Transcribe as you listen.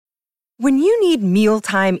When you need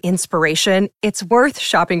mealtime inspiration, it's worth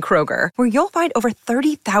shopping Kroger, where you'll find over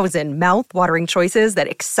 30,000 mouth-watering choices that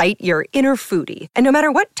excite your inner foodie. And no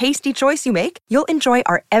matter what tasty choice you make, you'll enjoy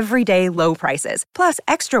our everyday low prices, plus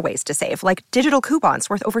extra ways to save, like digital coupons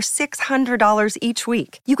worth over $600 each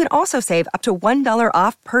week. You can also save up to $1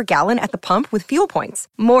 off per gallon at the pump with fuel points.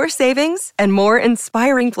 More savings and more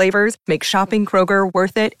inspiring flavors make shopping Kroger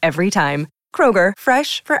worth it every time. Kroger,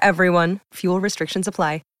 fresh for everyone. Fuel restrictions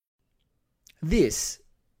apply. This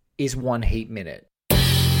is One Heat Minute.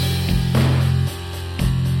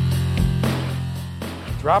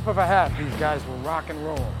 Drop of a hat, these guys will rock and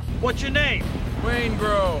roll. What's your name? Wayne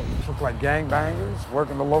Grove. Look like gangbangers,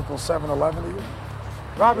 working the local 7-Eleven to you.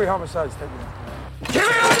 Robbery, homicides, take me. Give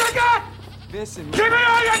me all you got! Listen. Give me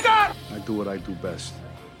all you got! I do what I do best.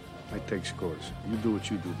 I take scores. You do what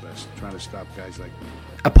you do best, trying to stop guys like me.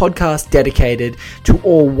 A podcast dedicated to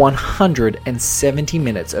all 170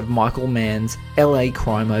 minutes of Michael Mann's LA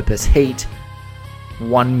crime opus Heat,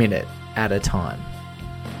 1 minute at a time.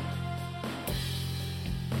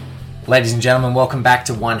 Ladies and gentlemen, welcome back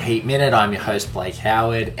to One Heat Minute. I'm your host, Blake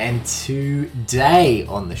Howard, and today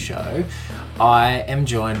on the show, I am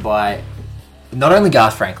joined by not only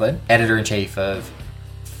Garth Franklin, editor-in-chief of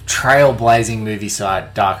trailblazing movie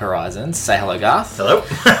site Dark Horizons. Say hello, Garth. Hello.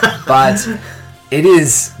 But it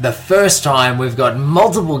is the first time we've got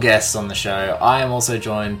multiple guests on the show. I am also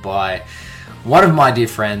joined by one of my dear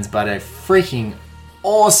friends, but a freaking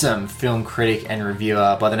awesome film critic and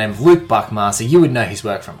reviewer by the name of Luke Buckmaster. You would know his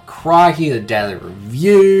work from Crikey, the Daily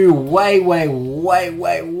Review, way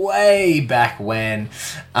back when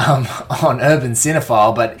on Urban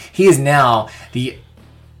Cinephile, but he is now the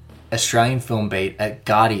Australian film beat at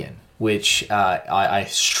Guardian, which I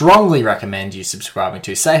strongly recommend you subscribing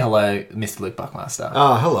to. Say hello, Mr. Luke Buckmaster.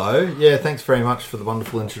 Oh, hello. Yeah, thanks very much for the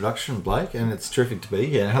wonderful introduction, Blake, and it's terrific to be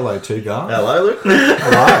here. Hello too, guys. Hello, Luke.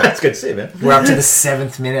 Hello. It's good to see you, man. We're up to the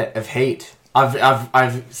 7th minute of Heat.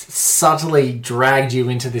 I've subtly dragged you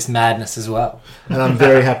into this madness as well. And I'm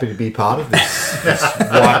very happy to be part of this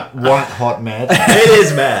white hot mad. It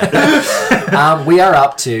is mad. We are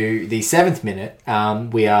up to the 7th minute.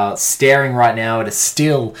 We are staring right now at a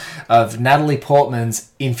still of Natalie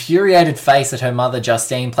Portman's infuriated face at her mother,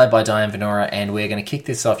 Justine, played by Diane Venora, and we're going to kick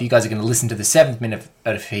this off. You guys are going to listen to the 7th minute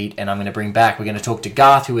of Heat, and I'm going to bring back, we're going to talk to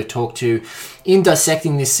Garth, who we've talked to in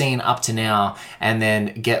dissecting this scene up to now, and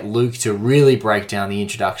then get Luke to really break down the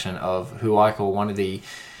introduction of who I call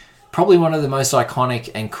probably one of the most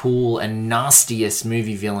iconic and cool and nastiest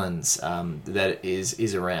movie villains that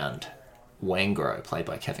is around. Waingro, played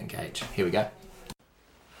by Kevin Gage. Here we go.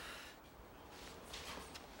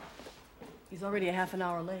 He's already a half an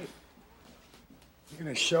hour late. You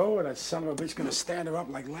gonna show or that son of a bitch gonna stand her up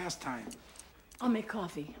like last time? I'll make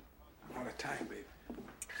coffee. I'm out of time, baby.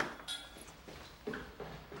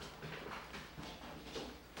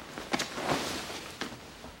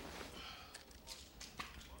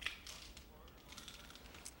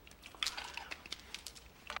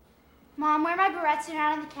 Mom, where are my barrettes and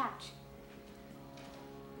out on the couch?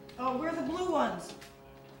 Oh, where are the blue ones?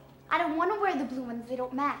 I don't want to wear the blue ones. They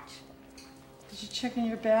don't match. Did you check in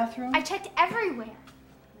your bathroom? I checked everywhere.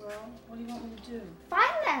 Well, what do you want me to do?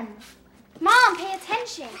 Find them. Mom, pay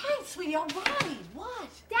attention. Right, sweetie, all right. What?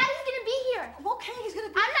 Daddy's gonna be here. Okay, he's gonna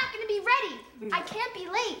be... I'm not gonna be ready. I can't be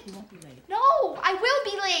late. You won't be late. No, I will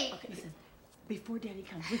be late. Okay, listen. Before Daddy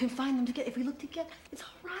comes, we can find them together. If we look together, it's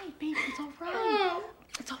all right, baby. It's all right.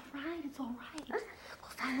 It's all right. It's all right.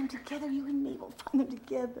 We'll find them together, you and me. We'll find them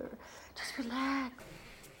together. Just relax.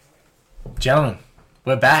 Gentlemen,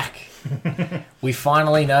 we're back. We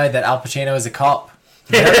finally know that Al Pacino is a cop.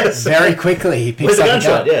 Yes. Very quickly, he picks With a up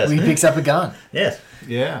gunshot, a gun. yes. He picks up a gun. Yes.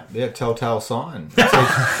 Yeah, telltale sign. So,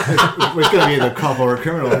 it's going to be either a cop or a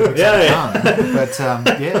criminal who picks up a Yeah. gun.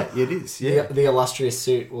 But, yeah, it is. Yeah. The illustrious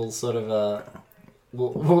suit will sort of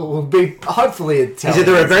will be hopefully He's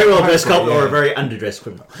either a very well dressed cop Hopefully, or yeah. a very underdressed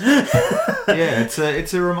criminal. Yeah,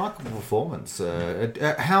 it's a remarkable performance.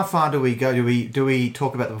 How far do we go? Do we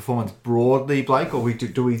talk about the performance broadly, Blake, or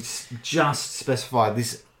do we just specify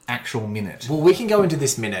this actual minute? Well, we can go into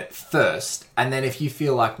this minute first, and then if you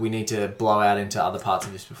feel like we need to blow out into other parts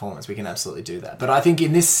of this performance, we can absolutely do that. But I think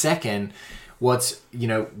in this second,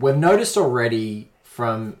 we've noticed already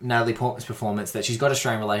from Natalie Portman's performance that she's got a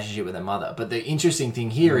strained relationship with her mother. But the interesting thing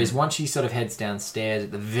here is once she sort of heads downstairs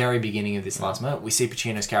at the very beginning of this last moment, we see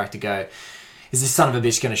Pacino's character go, is this son of a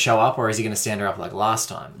bitch going to show up, or is he going to stand her up like last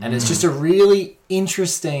time? And it's just a really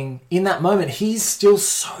interesting... In that moment, he's still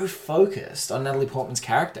so focused on Natalie Portman's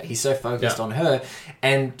character. He's so focused on her.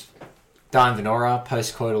 And Diane Venora,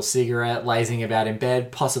 post-coital cigarette, lazing about in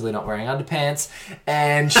bed, possibly not wearing underpants,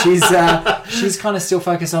 and she's kind of still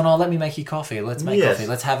focused on, let me make you coffee. Let's make coffee.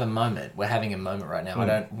 Let's have a moment. We're having a moment right now. I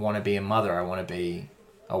don't want to be a mother. I want to be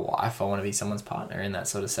a wife. I want to be someone's partner in that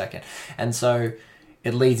sort of second. And so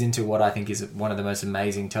it leads into what I think is one of the most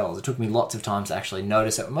amazing tells. It took me lots of time to actually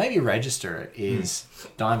notice it, maybe register it, is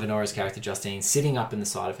Diane Venora's character Justine sitting up in the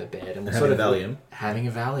side of her bed and having a Valium. Having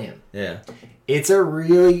a Valium. Yeah. It's a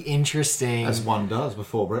really interesting... As one does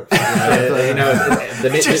before breakfast.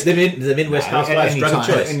 The Midwest housewives drug of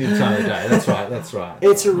choice. Any time of day. That's right.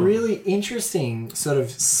 It's a really interesting sort of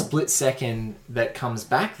split second that comes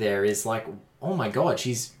back there is like, oh my God,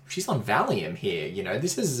 she's on Valium here. You know,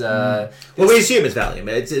 this is... well, we assume it's Valium.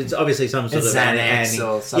 It's obviously some sort of Xanax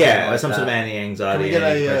or something like some sort of anti-anxiety.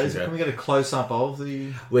 Can we get a close-up of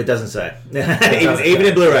the... Well, it doesn't say. even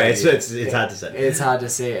in Blu-ray, it's hard to say. It's hard to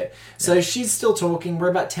see it. So she's still talking. We're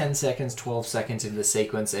about 10 seconds, 12 seconds into the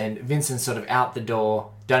sequence, and Vincent's sort of out the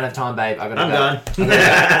door. Don't have time, babe. I'm done.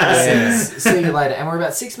 See you later. And we're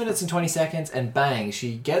about 6 minutes and 20 seconds, and bang,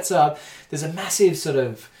 she gets up. There's a massive sort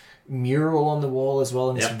of mural on the wall as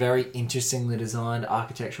well in this very interestingly designed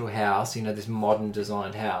architectural house, this modern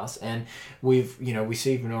designed house, and we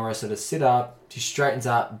see Venora sort of sit up, she straightens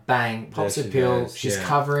up, bang, pops a pill, she's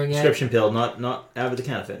covering it. Prescription pill, not over the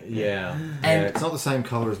counterfeit. And it's not the same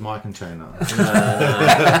colour as my container.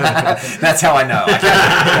 That's how I know.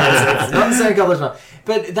 It's not the same colour as mine.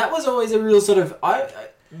 But that was always a real sort of...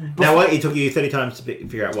 Now what, it took you 30 times to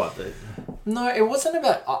figure out what? No, it wasn't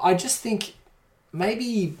about... I just think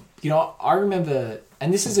maybe... I remember,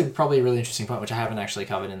 and this is probably a really interesting point, which I haven't actually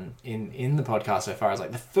covered in the podcast so far, is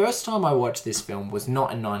like the first time I watched this film was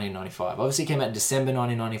not in 1995. Obviously, it came out in December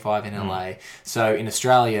 1995 in LA. So in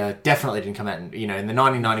Australia, definitely didn't come out in the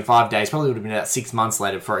 1995 days. Probably would have been about 6 months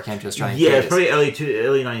later before it came to Australian theaters. Probably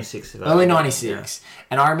early 96. Early 96. Yeah.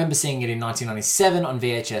 And I remember seeing it in 1997 on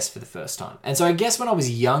VHS for the first time. And so I guess when I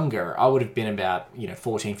was younger, I would have been about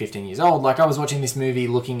 14, 15 years old. Like I was watching this movie,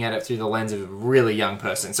 looking at it through the lens of a really young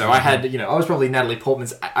person. So I had, I was probably Natalie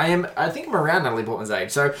Portman's. I think I'm around Natalie Portman's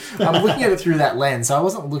age. So I'm looking at it through that lens. So I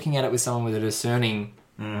wasn't looking at it with someone with a discerning.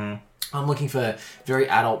 I'm looking for very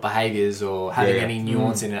adult behaviours or having any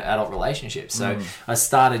nuance in an adult relationship. So I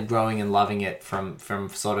started growing and loving it from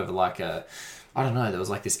sort of like a... I don't know, there was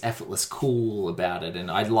like this effortless cool about it, and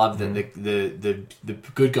I loved that the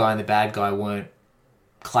good guy and the bad guy weren't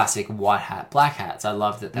classic white hat, black hats. I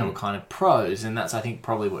loved that they were kind of pros, and that's, I think,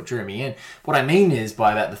 probably what drew me in. What I mean is,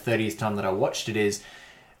 by about the 30th time that I watched it is,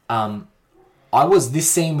 this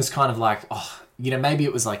scene was kind of like, maybe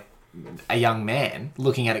it was like a young man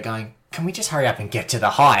looking at it going, can we just hurry up and get to the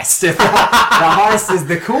heist? The heist is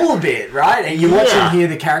the cool bit, right? And you watch and hear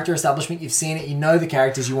the character establishment, you've seen it, you know the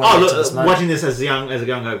characters, you want to get to this moment. Watching this as a young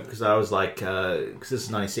guy, because I was like, because this is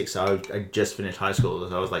 96, so I just finished high school,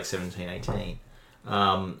 so I was like 17, 18.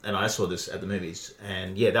 And I saw this at the movies,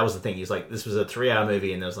 and that was the thing. He's like, this was a 3-hour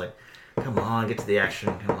movie, and there was like, come on, get to the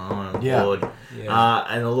action, come on, I'm bored.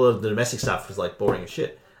 And a lot of the domestic stuff was like boring as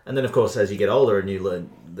shit. And then, of course, as you get older and you learn,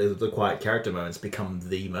 the quiet character moments become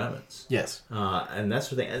the moments. Yes. And that's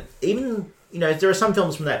the thing. And even, there are some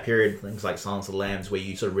films from that period, things like Silence of the Lambs, where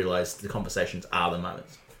you sort of realise the conversations are the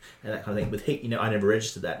moments. And that kind of thing. With Heat, I never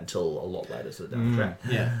registered that until a lot later, sort of down the track.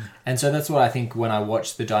 Yeah. And so that's what I think when I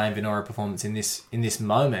watched the Diane Venora performance in this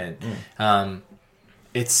moment,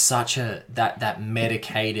 it's such that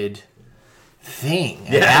medicated thing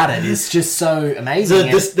about it is just so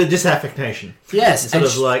amazing. The disaffection. Yes. Sort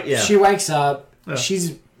of like, she wakes up,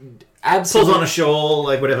 she's absolutely... Pulls on a shawl,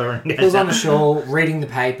 like whatever. Pulls on a shawl, reading the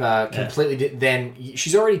paper, completely... Then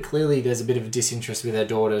she's already clearly... There's a bit of a disinterest with her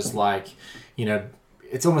daughters, like,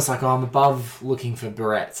 it's almost like, I'm above looking for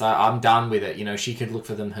barrettes. I'm done with it. She could look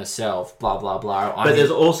for them herself, blah, blah, blah.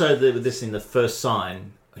 There's also this in the first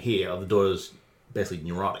sign here of the daughter's basically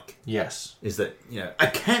neurotic. Yes. Is that, I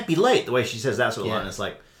can't be late. The way she says that sort of line, it's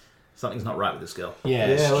like, something's not right with this girl.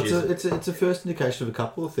 It's a first indication of a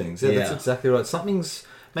couple of things. That's exactly right. Something's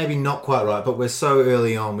maybe not quite right, but we're so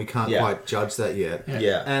early on, we can't quite judge that yet.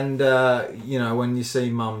 And, when you see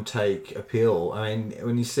mum take a pill, I mean,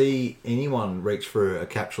 when you see anyone reach for a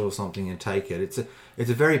capsule or something and take it, it's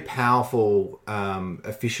a very powerful,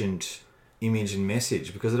 efficient image and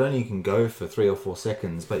message, because it only can go for 3 or 4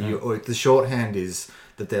 seconds, but the shorthand is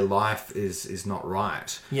that their life is not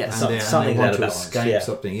right. Yes, and they want to escape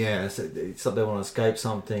something. They want to escape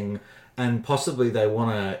something, and possibly they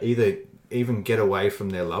want to even get away from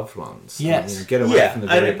their loved ones. Yes. Get away from the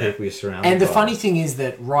very people you're surrounded by. And the funny thing is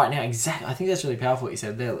that right now, exactly, I think that's really powerful what you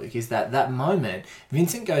said there, Luke, is that moment,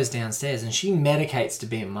 Vincent goes downstairs and she medicates to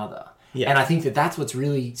be a mother. Yeah. And I think that that's what's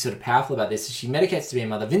really sort of powerful about this. Is she medicates to be a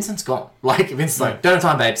mother. Vincent's gone. Like, Vincent's like, don't have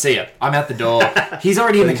time, babe. See ya. I'm out the door. He's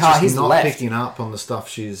already in the car. He's not left. picking up on the stuff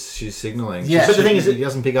she's signaling. Yeah. But the thing is, he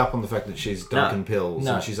doesn't pick up on the fact that she's dunking pills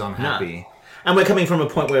No. and she's unhappy. No. And we're coming from a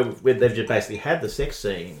point where they've just basically had the sex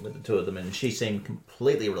scene with the two of them, and she seemed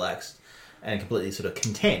completely relaxed and completely sort of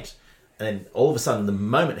content. And then all of a sudden, the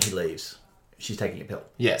moment he leaves, she's taking a pill.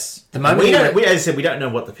 Yes. The And moment as I said, we don't know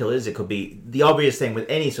what the pill is. It could be the obvious thing with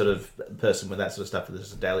any sort of person with that sort of stuff. This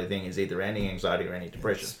is a daily thing, is either anti-anxiety or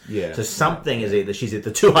anti-depression. Yeah. So something is she's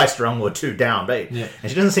either too high strung or too downbeat. Yeah.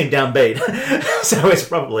 And she doesn't seem downbeat, so it's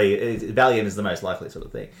probably Valium is the most likely sort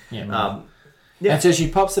of thing. Yeah. Yeah. And so she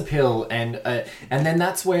pops a pill, and then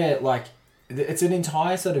that's where, like, it's an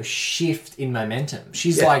entire sort of shift in momentum.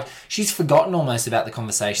 She's she's forgotten almost about the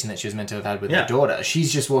conversation that she was meant to have had with her daughter.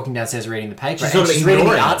 She's just walking downstairs reading the paper. She's reading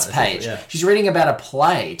the arts page. Yeah. She's reading about a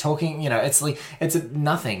play, talking, it's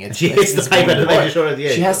nothing. She hits the paper to make sure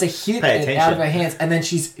she has to hit it out of her hands, and then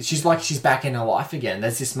she's like she's back in her life again.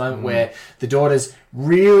 There's this moment where the daughter's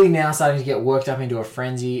really now starting to get worked up into a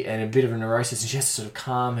frenzy and a bit of a neurosis, and she has to sort of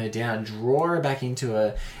calm her down, draw her back into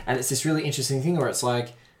her, and it's this really interesting thing where it's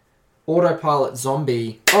like, autopilot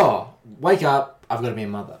zombie, wake up, I've got to be a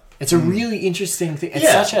mother. It's a really interesting thing. It's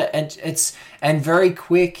such and very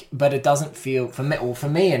quick, but it doesn't feel, for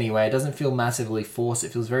me anyway, it doesn't feel massively forced.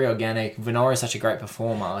 It feels very organic. Venora is such a great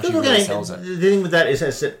performer. She really sells it. The thing with that is,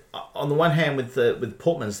 as I said, on the one hand, with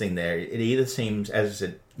Portman's thing there, it either seems, as I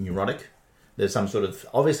said, neurotic. There's some sort of,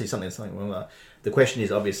 obviously something wrong. The question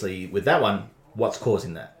is, obviously, with that one, what's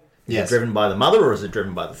causing that? Is it driven by the mother or is it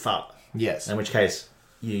driven by the father? Yes. In which case,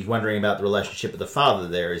 you're wondering about the relationship with the father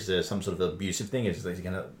there. Is there some sort of abusive thing? Is he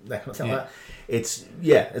going to... that kind of thing? It's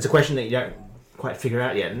a question that you don't quite figure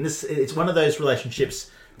out yet. And it's one of those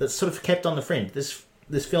relationships that's sort of kept on the fringe.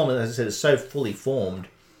 This film, as I said, is so fully formed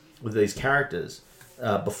with these characters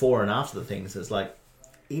before and after the things. It's like,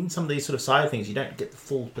 even some of these sort of side things, you don't get the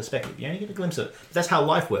full perspective. You only get a glimpse of it. But that's how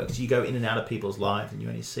life works. You go in and out of people's lives and you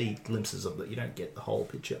only see glimpses of it. You don't get the whole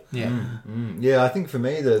picture. Yeah. Yeah, I think for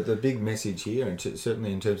me, the big message here, and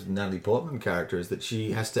certainly in terms of the Natalie Portman character, is that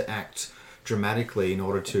she has to act dramatically in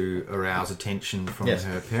order to arouse attention from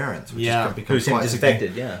her parents. Which who seem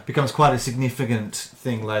disaffected, becomes quite a significant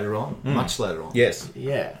thing later on, much later on. Yes.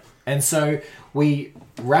 Yeah. And so we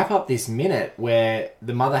wrap up this minute where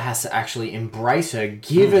the mother has to actually embrace her,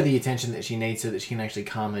 give her the attention that she needs so that she can actually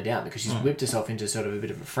calm her down, because she's whipped herself into sort of a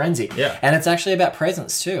bit of a frenzy. Yeah. And it's actually about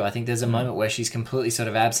presence too. I think there's a moment where she's completely sort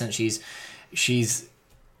of absent. She's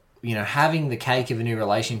having the cake of a new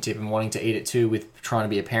relationship and wanting to eat it too, with trying to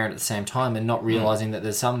be a parent at the same time, and not realizing that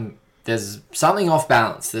there's something off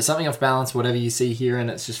balance. There's something off balance, whatever you see here,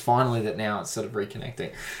 and it's just finally that now it's sort of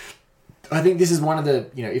reconnecting. I think this is one of the,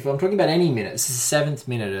 if I'm talking about any minute, this is the 7th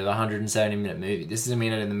minute of a 170-minute movie. This is a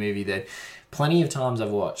minute in the movie that plenty of times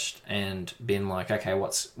I've watched and been like, okay,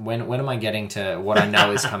 when am I getting to what I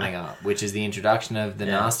know is coming up, which is the introduction of the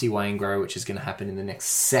nasty Waingro, which is going to happen in the next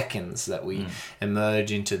seconds that we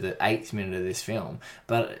emerge into the 8th minute of this film.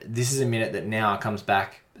 But this is a minute that now comes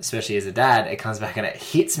back, especially as a dad, it comes back and it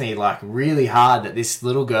hits me like really hard that this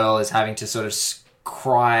little girl is having to sort of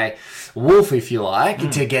cry wolf, if you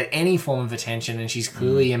like, to get any form of attention, and she's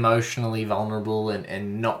clearly emotionally vulnerable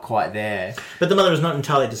and not quite there. But the mother is not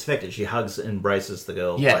entirely disaffected. She hugs and embraces the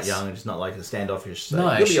girl quite young, and it's not like a standoffish.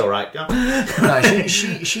 So you'll be all right. No,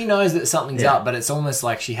 she knows that something's up, but it's almost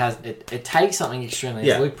like she has it takes something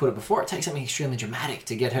extremely, as Luke put it before, it takes something extremely dramatic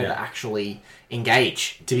to get her to actually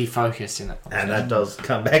engage, to be focused in that. And that does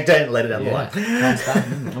come back down later down the line.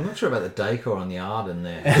 I'm not sure about the decor on the art in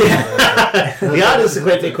there. The art is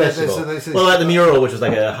quite questionable. Well, like the mural, which was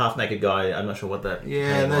like a half-naked guy. I'm not sure what that.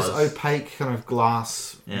 Yeah, and there's opaque kind of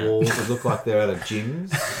glass walls that look like they're out of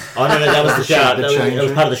gyms. Oh no, that was the shower. That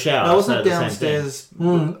was part of the shower. No, wasn't it downstairs?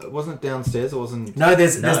 Wasn't it downstairs? It wasn't. No,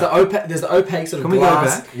 there's the opaque sort of Can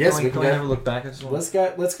glass. We go back? Yes, can we have a look back? Let's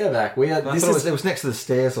go back. It was next to the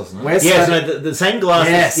stairs, wasn't it? The same glass.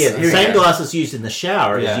 Yes, the same glass that's used in the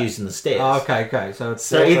shower is used in the stairs. Oh, okay.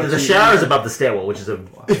 So either the shower is above the stairwell, which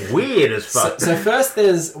is weird as fuck. So first,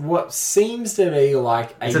 there's what seems to be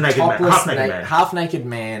like a topless, half-naked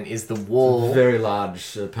man is the wall. Very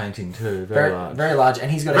large painting too. Very large. Very large,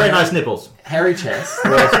 and he's got very nice nipples. Hairy chest.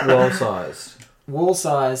 Wall-sized.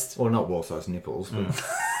 Wall-sized. Or not wall-sized nipples.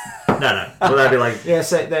 But... No. Well, that'd be like... Yeah,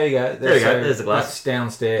 so there you go. There's the glass. That's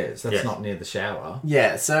downstairs. That's not near the shower.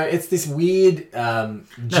 Yeah, so it's this weird gym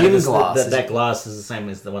glass. That glass is the same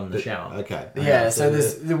as the one in the shower. Okay. Yeah, so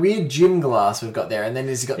there's the weird gym glass we've got there, and then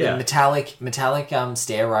there's got the metallic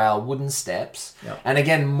stair rail, wooden steps. Yep. And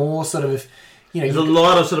again, more sort of There's a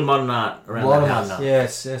lot of sort of modern art around that house. modern art.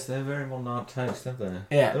 Yes, they're very modern art taste, don't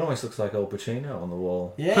they? Yeah. It almost looks like Al Pacino on the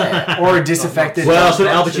wall. Yeah, or a disaffected. Well, sort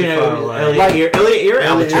of Al Pacino, early era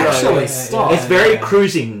Al Pacino. Actually, stop. It's very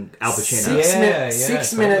cruising Al Pacino.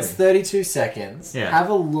 6 minutes, 32 seconds. Yeah. Have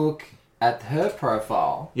a look at her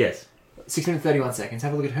profile. Yes. 6 minutes, 31 seconds.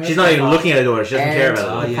 Have a look at her She's not even profile looking at her daughter. She doesn't care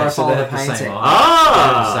about the it. profile so they of have the the same painting.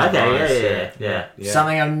 eye. Okay, yeah.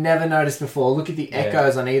 Something I've never noticed before. Look at the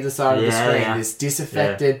echoes on either side of the Yeah, screen. yeah. This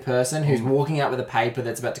disaffected person who's walking out with a paper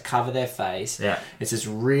that's about to cover their face. Yeah. It's just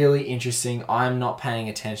really interesting. I'm not paying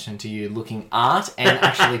attention to you looking art and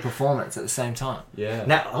actually performance at the same time. Yeah.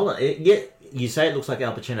 Now, hold on. You say it looks like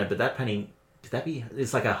Al Pacino, but that painting...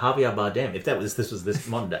 It's like a Javier Bardem. If this was this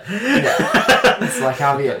modern day. It's like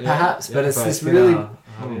Javier, perhaps, but it's this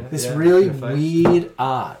really weird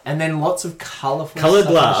art, and then lots of colourful Coloured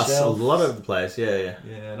stuff glass, on the a shelf. lot of the place. Yeah.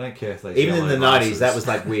 Yeah, I don't care if they Even in the 90s, that was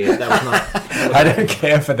like weird. That was not. I don't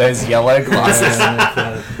care for those yellow glasses.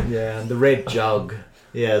 Yeah, and the red jug.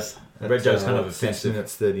 Yes, the red jug's kind of 6 offensive.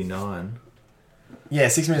 minutes 39. Yeah,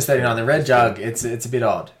 6 minutes 39. The red jug, it's a bit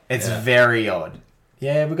odd. It's very odd.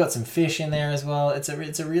 Yeah, we've got some fish in there as well. It's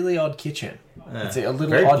a really odd kitchen. It's a little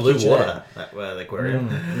Very odd blue kitchen. water. That aquarium.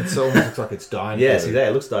 It almost looks like it's dying. Yeah, see there,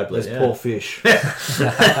 it looks dyed blue. There's poor fish.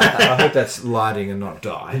 I hope that's lighting and not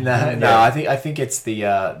dye. No, I think it's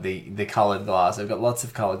the coloured glass. I've got lots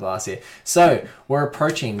of coloured glass here. So we're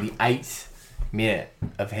approaching the 8th minute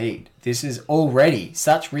of Heat. This is already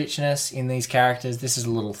such richness in these characters. This is a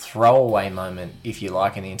little throwaway moment, if you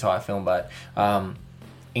like, in the entire film, but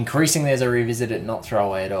increasingly as I revisit it, not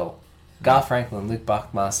throwaway at all. Garth Franklin, Luke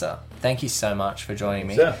Buckmaster, thank you so much for joining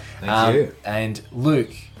me. Thank you. And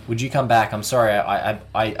Luke, would you come back? I'm sorry,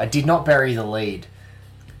 I did not bury the lead.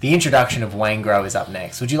 The introduction of Waingro is up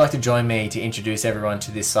next. Would you like to join me to introduce everyone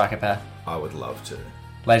to this psychopath? I would love to.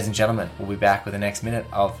 Ladies and gentlemen, we'll be back with the next minute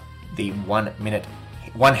of the 1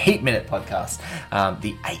 Heat Minute podcast,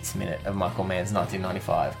 the 8th minute of Michael Mann's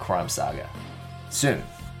 1995 crime saga. Soon.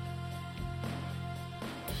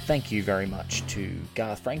 Thank you very much to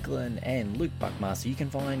Garth Franklin and Luke Buckmaster. You can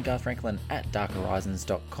find Garth Franklin at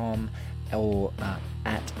darkhorizons.com or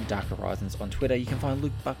at Dark Horizons on Twitter. You can find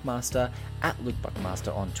Luke Buckmaster at Luke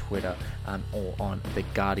Buckmaster on Twitter or on The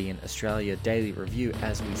Guardian Australia Daily Review,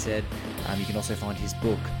 as we said. You can also find his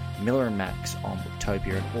book, Miller and Max, on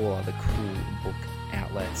Booktopia and all other cool book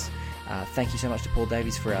outlets. Thank you so much to Paul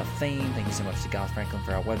Davies for our theme. Thank you so much to Garth Franklin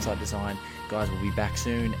for our website design. Guys, we'll be back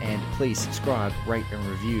soon, and please subscribe, rate and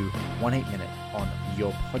review 1 8 Minute on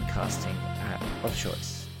your podcasting app of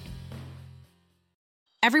choice.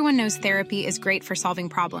 Everyone knows therapy is great for solving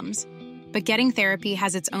problems, but getting therapy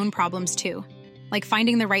has its own problems too, like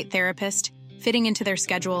finding the right therapist, fitting into their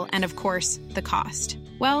schedule, and of course, the cost.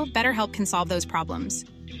 Well, BetterHelp can solve those problems.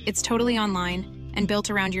 It's totally online and built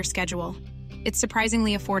around your schedule. It's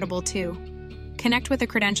surprisingly affordable too. Connect with a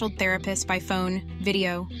credentialed therapist by phone,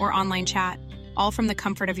 video, or online chat, all from the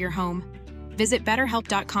comfort of your home. Visit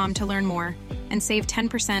BetterHelp.com to learn more and save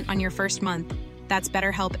 10% on your first month. That's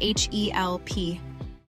BetterHelp, H-E-L-P.